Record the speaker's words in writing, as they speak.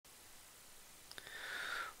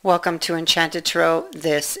Welcome to Enchanted Tarot.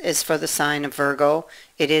 This is for the sign of Virgo.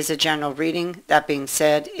 It is a general reading. That being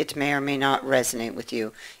said, it may or may not resonate with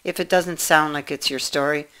you. If it doesn't sound like it's your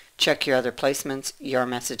story, check your other placements. Your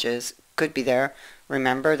messages could be there.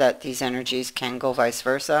 Remember that these energies can go vice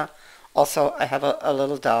versa. Also, I have a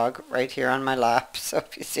little dog right here on my lap, so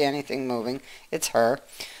if you see anything moving, it's her.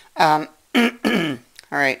 All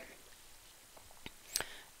right.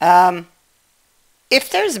 If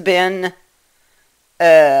there's been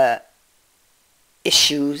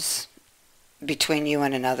issues between you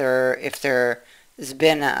and another, if there has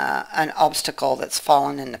been an obstacle that's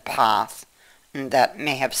fallen in the path that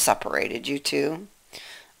may have separated you two,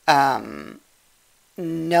 know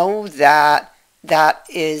that that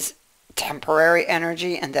is temporary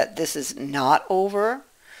energy and that this is not over.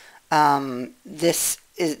 This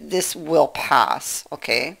will pass,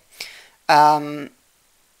 okay?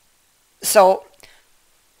 So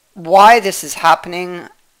why this is happening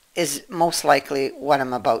is most likely what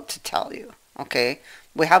I'm about to tell you, okay?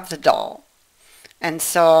 We have the doll. And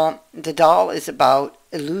so the doll is about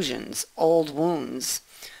illusions, old wounds.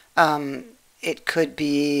 It could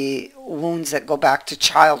be wounds that go back to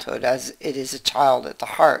childhood, as it is a child at the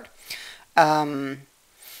heart.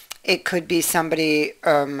 It could be somebody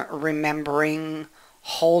remembering,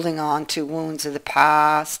 holding on to wounds of the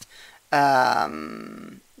past.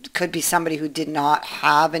 Could be somebody who did not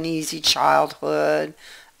have an easy childhood.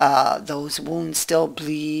 Those wounds still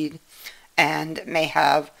bleed and may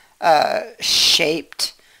have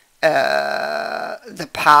shaped the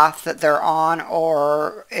path that they're on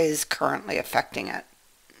or is currently affecting it.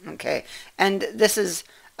 Okay, and this is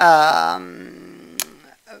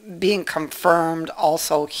being confirmed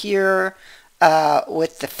also here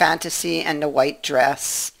with the fantasy and the white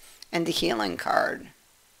dress and the healing card.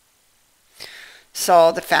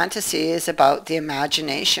 So the fantasy is about the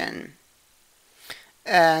imagination,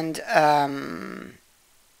 and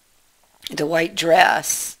the white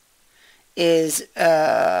dress is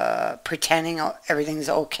pretending everything's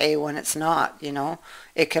okay when it's not, you know.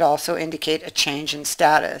 It could also indicate a change in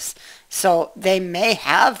status. So they may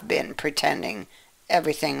have been pretending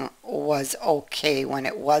everything was okay when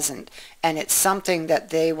it wasn't, and it's something that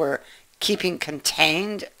they were keeping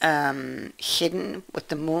contained, hidden with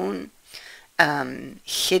the moon.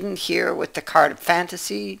 Hidden here with the card of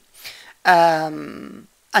fantasy, and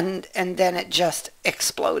then it just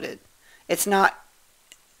exploded. It's not,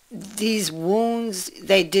 these wounds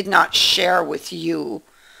they did not share with you,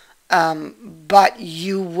 but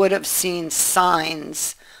you would have seen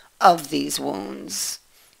signs of these wounds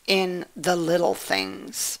in the little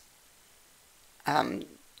things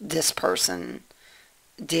this person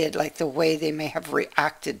did, like the way they may have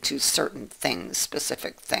reacted to certain things,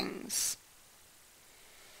 specific things.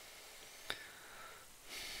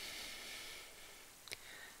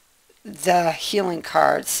 The healing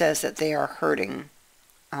card says that they are hurting.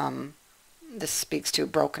 This speaks to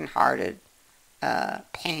broken-hearted,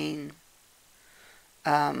 pain.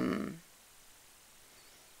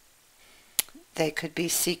 They could be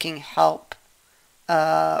seeking help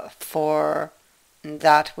for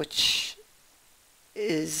that which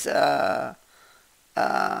is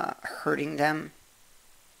hurting them.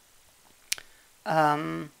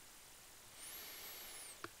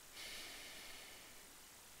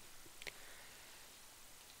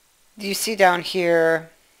 Do you see down here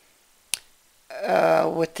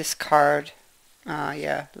with this card?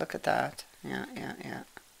 Yeah, look at that. Yeah.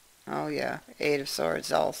 Oh yeah, Eight of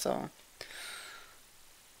Swords also.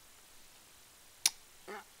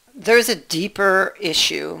 There's a deeper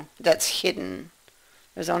issue that's hidden.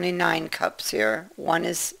 There's only 9 cups here. One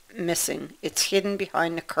is missing. It's hidden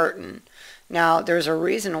behind the curtain. Now, there's a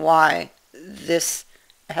reason why this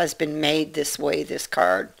has been made this way, this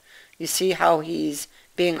card. You see how he's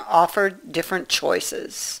being offered different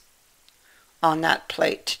choices on that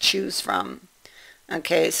plate to choose from.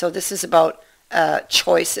 Okay, so this is about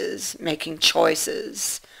choices, making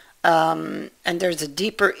choices. And there's a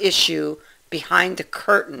deeper issue behind the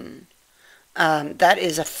curtain that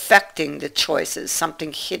is affecting the choices,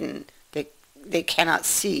 something hidden they cannot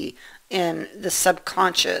see in the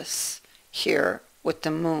subconscious here with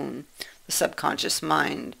the moon, the subconscious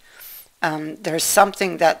mind. There's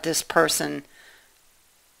something that this person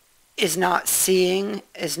is not seeing,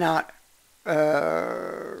 is not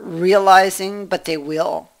realizing, but they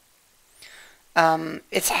will.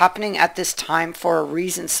 It's happening at this time for a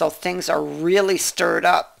reason, so things are really stirred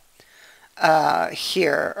up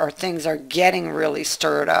here, or things are getting really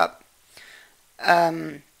stirred up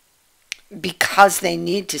because they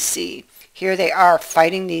need to see. Here they are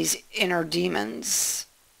fighting these inner demons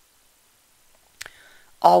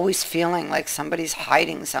always feeling like somebody's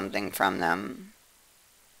hiding something from them,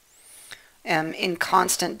 in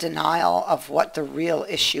constant denial of what the real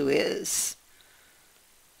issue is,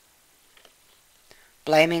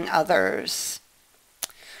 blaming others.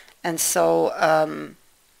 And so,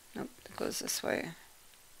 nope, it goes this way.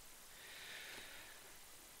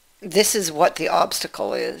 This is what the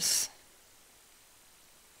obstacle is.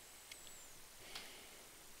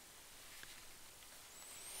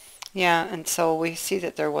 Yeah, and so we see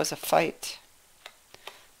that there was a fight.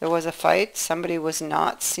 There was a fight. Somebody was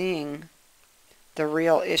not seeing the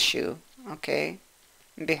real issue, okay,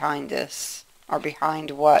 behind this, or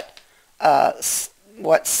behind what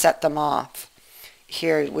set them off.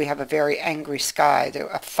 Here we have a very angry sky.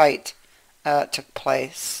 A fight took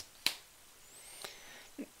place.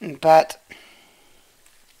 But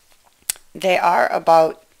they are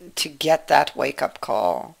about to get that wake-up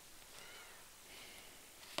call.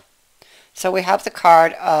 So we have the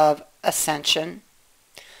card of Ascension,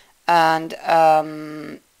 and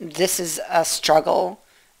this is a struggle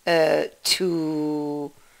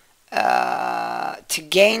to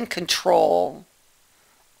gain control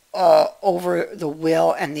over the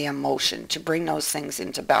will and the emotion, to bring those things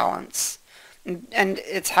into balance. And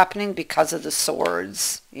it's happening because of the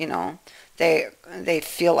swords, you know. They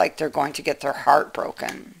feel like they're going to get their heart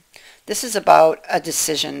broken. This is about a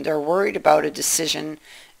decision. They're worried about a decision.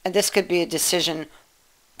 And this could be a decision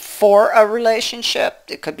for a relationship.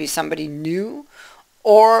 It could be somebody new,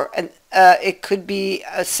 or it could be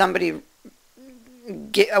somebody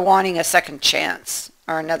wanting a second chance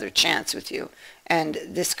or another chance with you. And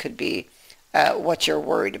this could be what you're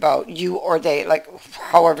worried about, you or they, like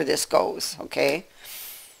however this goes, okay?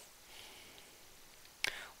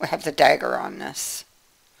 We have the dagger on this.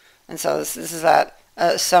 And so this is that.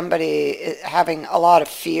 Somebody having a lot of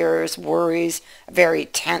fears, worries, very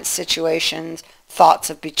tense situations, thoughts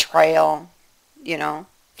of betrayal, you know.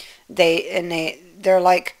 They're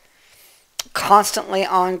like constantly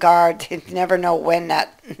on guard. They never know when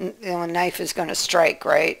that knife is going to strike,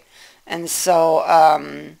 right? And so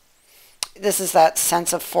this is that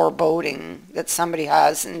sense of foreboding that somebody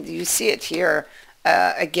has, and you see it here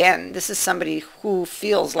again. This is somebody who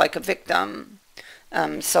feels like a victim.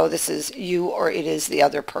 So this is you, or it is the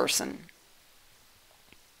other person.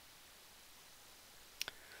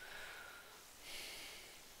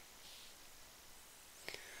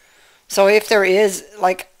 So if there is,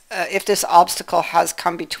 like, if this obstacle has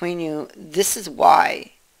come between you, this is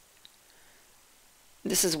why.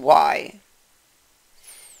 This is why.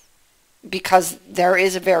 Because there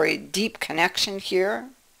is a very deep connection here.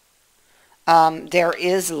 There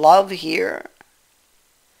is love here.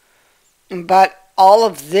 But all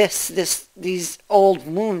of these old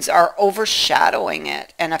wounds are overshadowing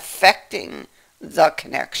it and affecting the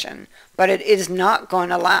connection. But it is not going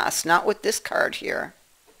to last, not with this card here.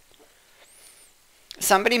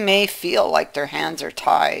 Somebody may feel like their hands are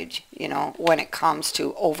tied, you know, when it comes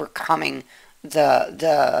to overcoming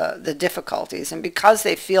the difficulties. And because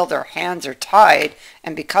they feel their hands are tied,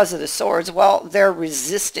 and because of the swords, well, they're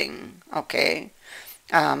resisting, okay?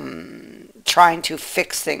 Trying to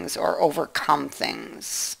fix things or overcome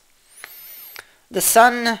things. The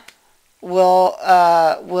sun will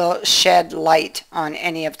shed light on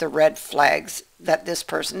any of the red flags that this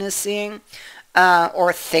person is seeing,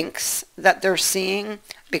 or thinks that they're seeing,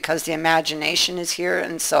 because the imagination is here.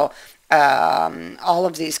 And so all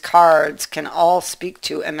of these cards can all speak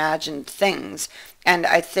to imagined things. And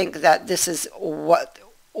I think that this is what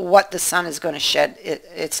the sun is going to shed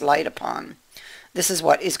its light upon. This is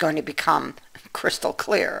what is going to become crystal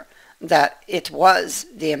clear, that it was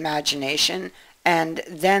the imagination. And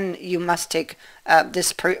then you must take,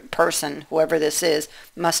 this person, whoever this is,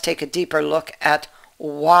 must take a deeper look at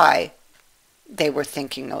why they were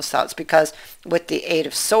thinking those thoughts. Because with the Eight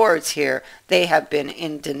of Swords here, they have been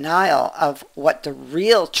in denial of what the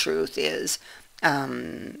real truth is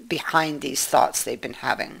behind these thoughts they've been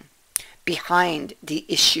having, behind the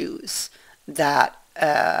issues that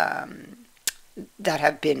that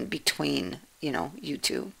have been between, you know, you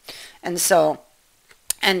two. And so,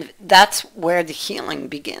 and that's where the healing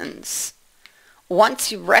begins.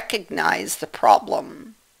 Once you recognize the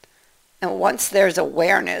problem, and once there's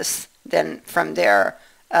awareness, then from there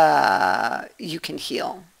you can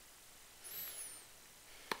heal.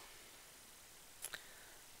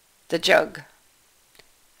 The Jug.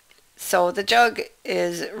 So the Jug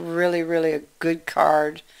is really, really a good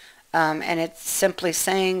card. And it's simply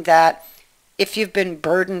saying that if you've been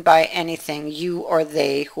burdened by anything, you or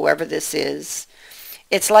they, whoever this is,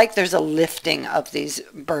 it's like there's a lifting of these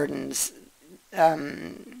burdens,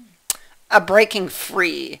 a breaking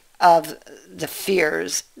free of the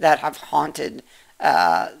fears that have haunted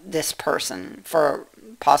this person for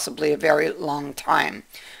possibly a very long time.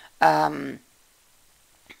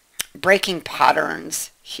 Breaking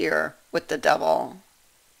patterns here with the devil.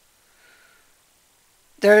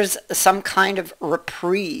 There's some kind of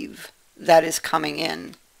reprieve that is coming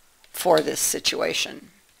in for this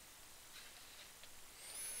situation.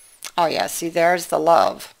 Oh yeah, see, there's the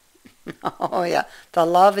love. Oh yeah, the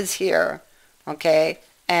love is here, okay?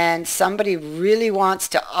 And somebody really wants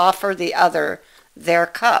to offer the other their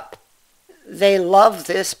cup. They love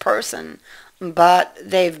this person, but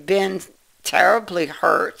they've been terribly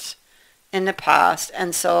hurt in the past,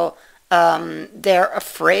 and so they're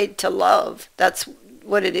afraid to love. That's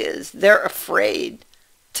what it is. They're afraid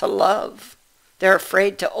to love. They're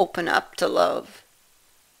afraid to open up to love.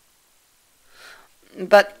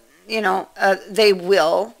 But, you know, they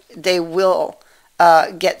will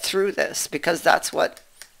get through this, because that's what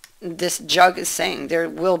this jug is saying. There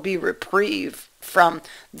will be reprieve from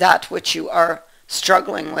that which you are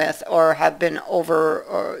struggling with, or have been over,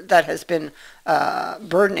 or that has been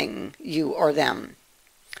burdening you or them.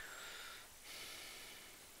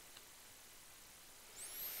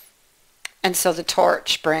 And so the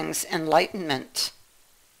torch brings enlightenment,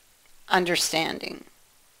 understanding,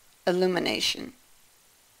 illumination.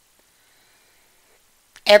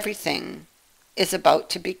 Everything is about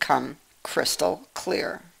to become crystal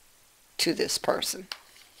clear to this person.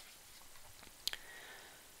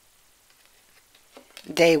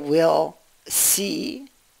 They will see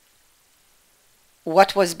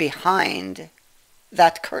what was behind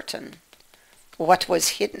that curtain, what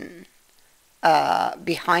was hidden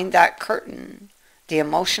behind that curtain. The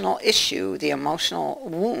emotional issue, the emotional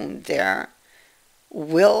wound there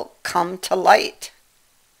will come to light.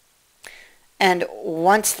 And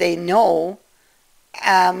once they know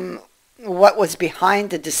what was behind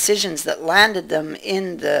the decisions that landed them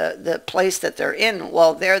in the place that they're in,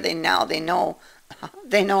 well, there they know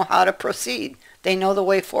how to proceed. They know the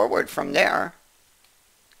way forward from there.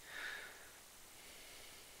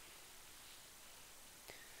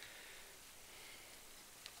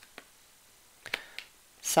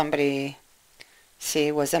 Somebody, see,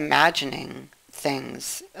 was imagining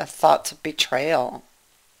things, thoughts of betrayal.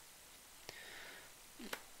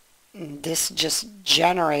 This just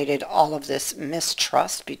generated all of this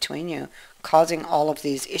mistrust between you, causing all of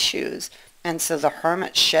these issues. And so the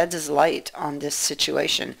hermit sheds his light on this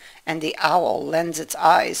situation, and the owl lends its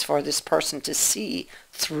eyes for this person to see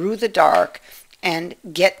through the dark and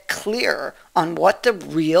get clear on what the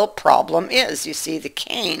real problem is. You see, the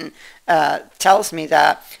cane tells me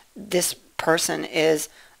that this person is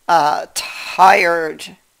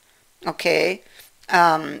tired, okay,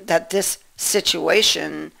 that this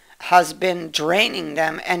situation has been draining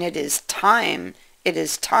them, and it is time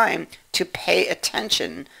to pay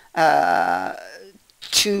attention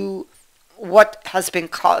to what has been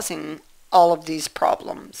causing all of these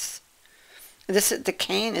problems. The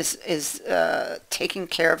cane is taking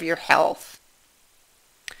care of your health,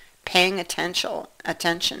 paying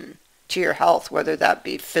attention to your health, whether that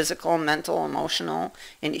be physical, mental, emotional.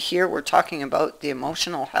 And here we're talking about the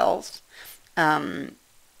emotional health, and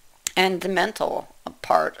the mental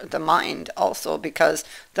part, the mind also, because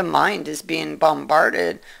the mind is being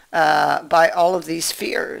bombarded by all of these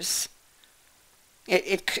fears.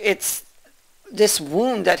 It's this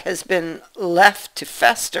wound that has been left to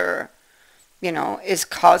fester, you know, is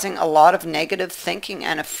causing a lot of negative thinking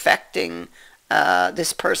and affecting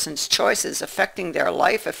this person's choices, affecting their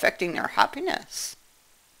life, affecting their happiness.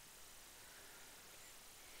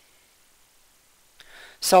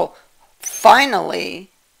 So finally,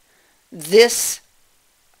 this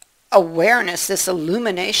awareness, this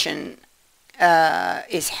illumination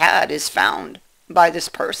is found by this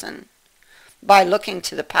person. By looking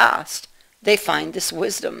to the past, they find this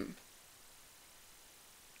wisdom.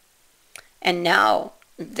 And now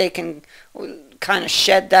they can kind of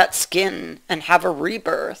shed that skin and have a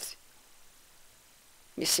rebirth.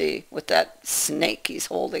 You see, with that snake he's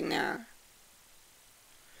holding there.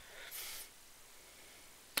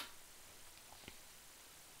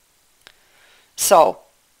 So,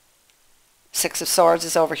 Six of Swords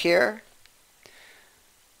is over here.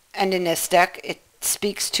 And in this deck, it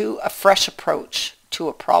speaks to a fresh approach to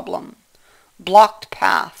a problem. Blocked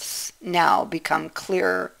paths now become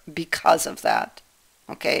clearer because of that.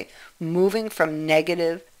 Okay? Moving from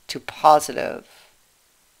negative to positive.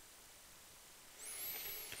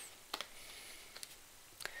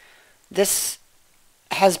 This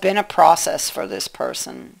has been a process for this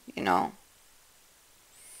person, you know.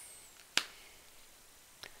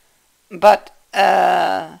 But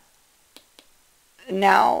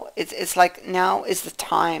now it's like now is the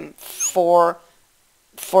time for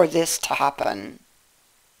this to happen.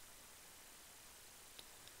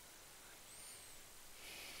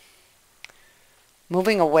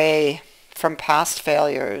 Moving away from past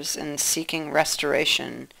failures and seeking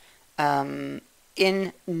restoration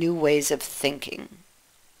in new ways of thinking,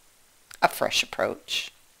 a fresh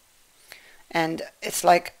approach. And it's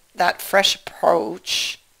like that fresh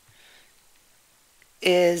approach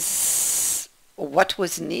is what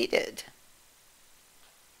was needed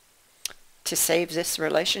to save this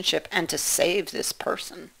relationship and to save this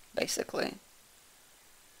person, basically.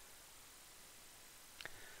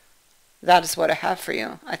 That is what I have for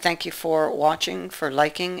you. I thank you for watching, for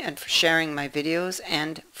liking, and for sharing my videos,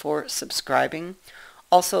 and for subscribing.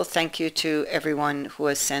 Also, thank you to everyone who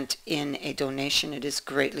has sent in a donation. It is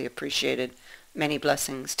greatly appreciated. Many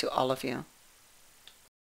blessings to all of you.